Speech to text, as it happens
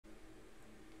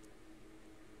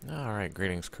Alright,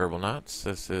 greetings Kerbal Nuts.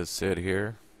 This is Sid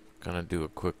here. Gonna do a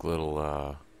quick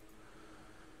little,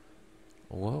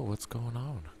 whoa, what's going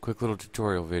on? Quick little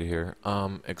tutorial vid here.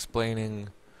 Explaining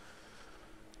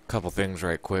a couple things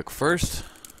right quick. First,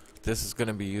 this is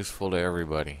gonna be useful to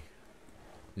everybody.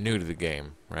 New to the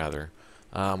game, rather.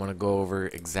 I'm gonna go over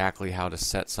exactly how to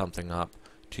set something up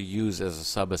to use as a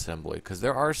subassembly, because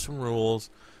there are some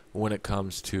rules when it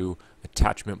comes to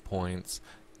attachment points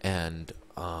and,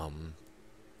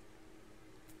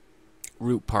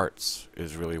 root parts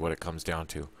is really what it comes down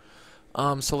to.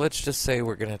 So let's just say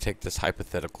we're going to take this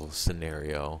hypothetical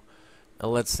scenario,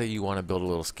 and let's say you want to build a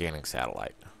little scanning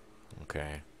satellite.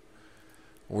 Okay.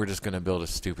 We're just going to build a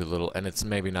stupid little, and it's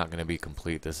maybe not going to be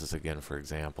complete. This is again for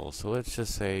example. So let's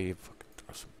just say you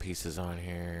throw some pieces on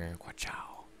here.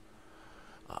 Wachow.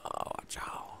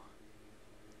 Wachow.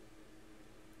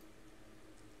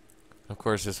 Of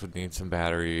course, this would need some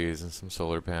batteries and some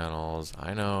solar panels.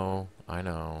 I know.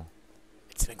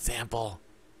 It's an example.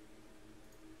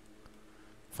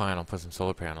 Fine, I'll put some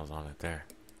solar panels on it there.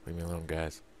 Leave me alone,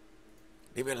 guys.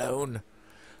 Leave me alone.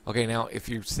 Okay, now if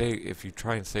you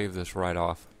try and save this right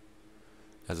off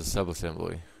as a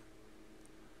subassembly,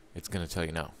 it's gonna tell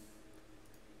you no.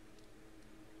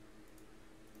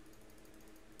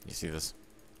 You see this?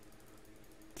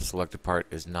 The selected part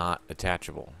is not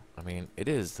attachable. I mean, it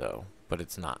is though, but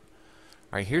it's not.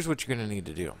 Alright, here's what you're gonna need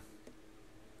to do.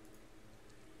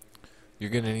 You're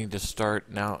going to need to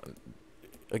start now.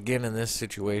 Again, in this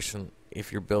situation,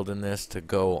 if you're building this to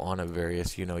go on a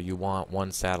various, you want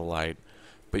one satellite,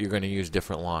 but you're going to use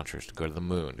different launchers to go to the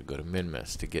moon, to go to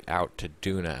Minmus, to get out to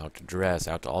Duna, out to Dress,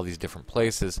 out to all these different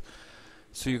places.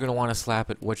 So you're going to want to slap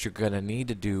it. What you're going to need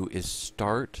to do is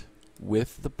start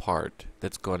with the part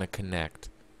that's going to connect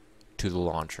to the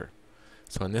launcher.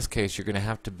 So in this case, you're going to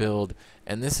have to build,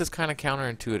 and this is kind of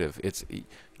counterintuitive.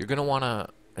 You're going to want to,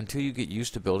 until you get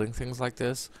used to building things like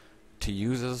this, to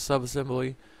use as a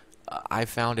subassembly, I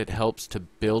found it helps to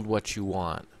build what you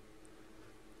want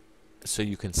so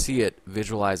you can see it,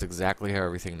 visualize exactly how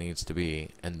everything needs to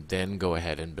be, and then go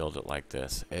ahead and build it like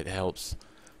this. It helps.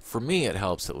 For me, it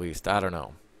helps at least. I don't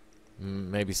know.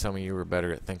 Maybe some of you were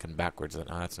better at thinking backwards than,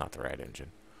 that's not the right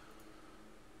engine.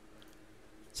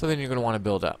 So then you're going to want to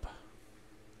build up.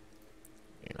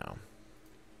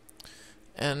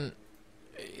 And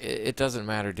it doesn't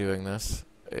matter doing this.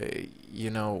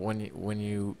 When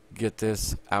you get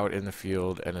this out in the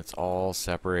field and it's all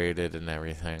separated and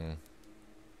everything,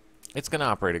 it's going to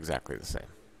operate exactly the same.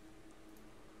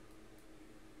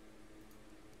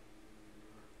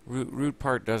 Root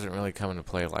part doesn't really come into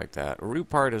play like that. A root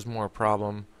part is more a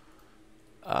problem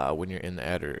when you're in the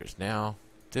editors. Now,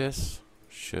 this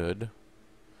should,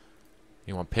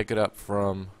 you want to pick it up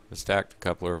from the stacked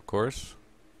coupler, of course,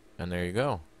 and there you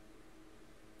go.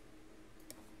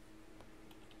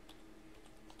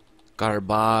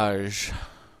 Garbage.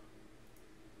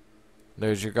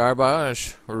 There's your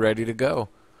garbage. We're ready to go.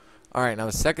 Alright, now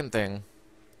the second thing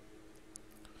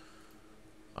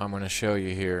I'm going to show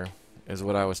you here is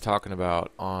what I was talking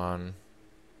about on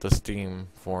the Steam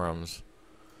forums.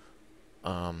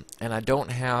 And I don't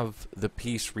have the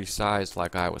piece resized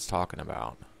like I was talking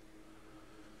about.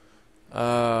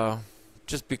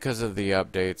 Just because of the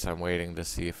updates, I'm waiting to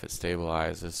see if it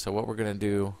stabilizes. So what we're going to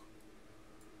do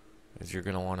is you're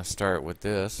going to want to start with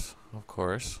this, of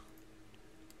course.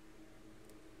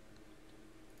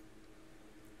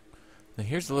 Now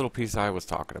here's the little piece I was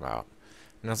talking about.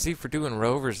 Now see, for doing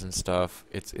rovers and stuff,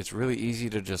 it's really easy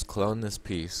to just clone this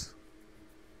piece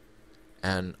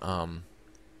and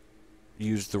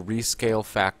use the rescale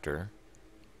factor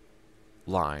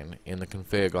line in the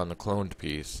config on the cloned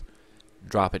piece,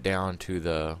 drop it down to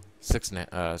the 6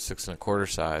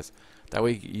 1/4 size. That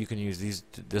way you can use this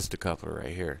decoupler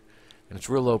right here. And it's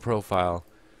real low profile.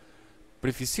 But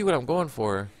if you see what I'm going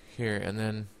for here, and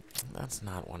then that's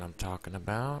not what I'm talking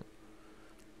about.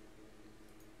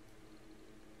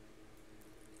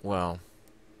 Well,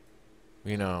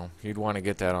 you'd want to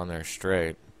get that on there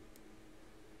straight.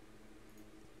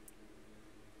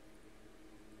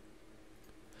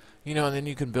 And then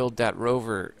you can build that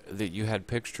rover that you had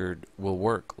pictured will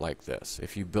work like this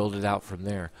if you build it out from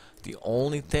there. The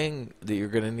only thing that you're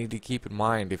going to need to keep in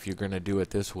mind if you're going to do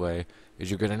it this way is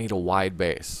you're going to need a wide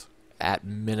base. At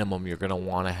minimum, you're going to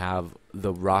want to have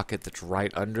the rocket that's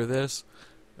right under this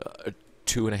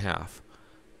 2.5.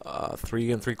 3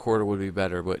 3/4 would be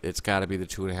better, but it's got to be the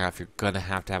 2.5. You're going to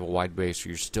have a wide base, or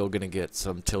you're still going to get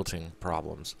some tilting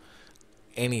problems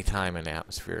anytime in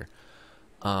atmosphere.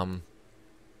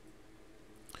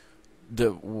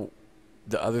 The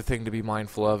other thing to be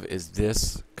mindful of is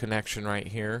this connection right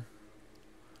here.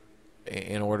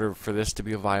 in order for this to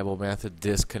be a viable method,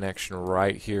 this connection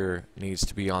right here needs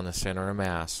to be on the center of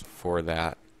mass for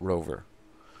that rover.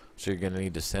 So you're going to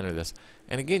need to center this.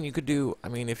 And again, you could do, I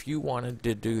mean, if you wanted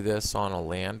to do this on a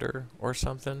lander or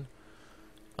something,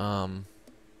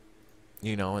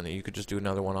 you know, and you could just do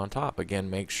another one on top. Again,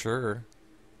 make sure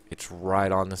it's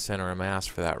right on the center of mass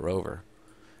for that rover.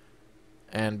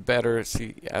 And better,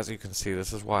 see, as you can see,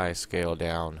 this is why I scale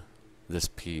down this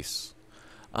piece.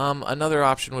 Another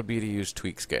option would be to use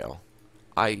tweak scale.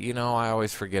 I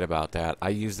always forget about that. I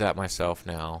use that myself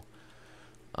now.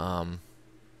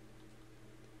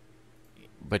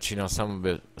 But you know, some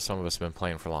of us have been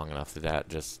playing for long enough that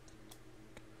just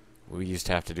we used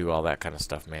to have to do all that kind of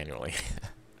stuff manually.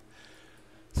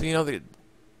 So you know,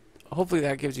 hopefully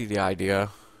that gives you the idea.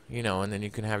 You know, and then you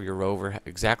can have your rover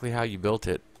exactly how you built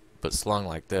it, but slung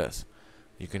like this.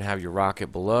 You can have your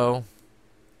rocket below,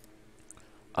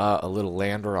 a little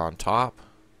lander on top.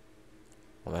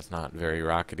 Well, that's not very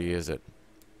rockety, is it?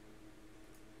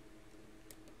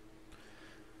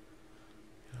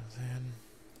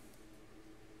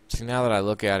 See, now that I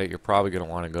look at it, you're probably going to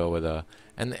want to go with a,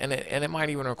 and it might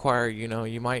even require, you know,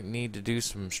 you might need to do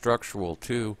some structural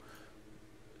too,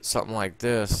 something like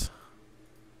this,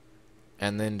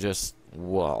 and then just,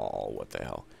 whoa, what the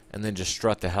hell, and then just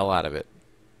strut the hell out of it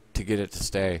to get it to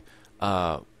stay,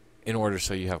 in order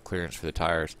so you have clearance for the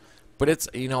tires. But it's,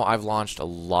 you know, I've launched a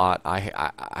lot.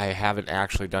 I haven't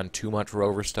actually done too much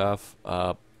rover stuff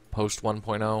post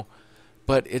 1.0,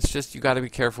 but it's just, you got to be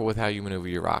careful with how you maneuver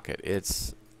your rocket.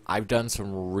 I've done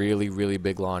some really, really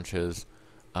big launches,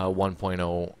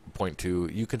 1.0,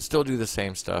 0.2. You can still do the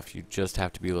same stuff. You just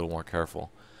have to be a little more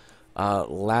careful.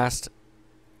 Last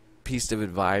piece of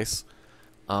advice,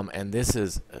 and this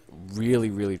is really,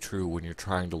 really true when you're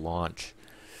trying to launch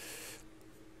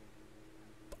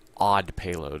odd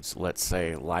payloads, let's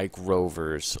say, like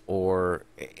rovers or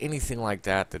anything like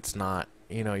that that's not,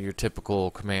 you know, your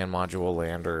typical command module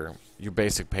lander, your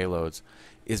basic payloads,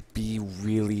 is be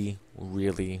really,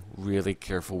 really, really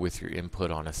careful with your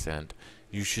input on ascent.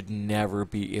 You should never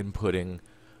be inputting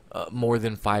more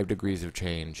than 5 degrees of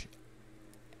change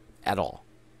at all.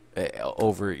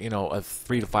 Over, you know, a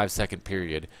 3 to 5 second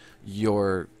period,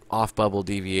 your off-bubble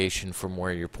deviation from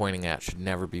where you're pointing at should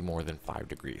never be more than 5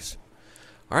 degrees.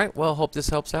 Alright, well, hope this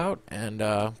helps out, and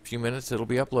a few minutes it'll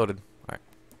be uploaded. Alright,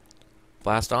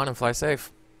 blast on and fly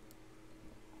safe.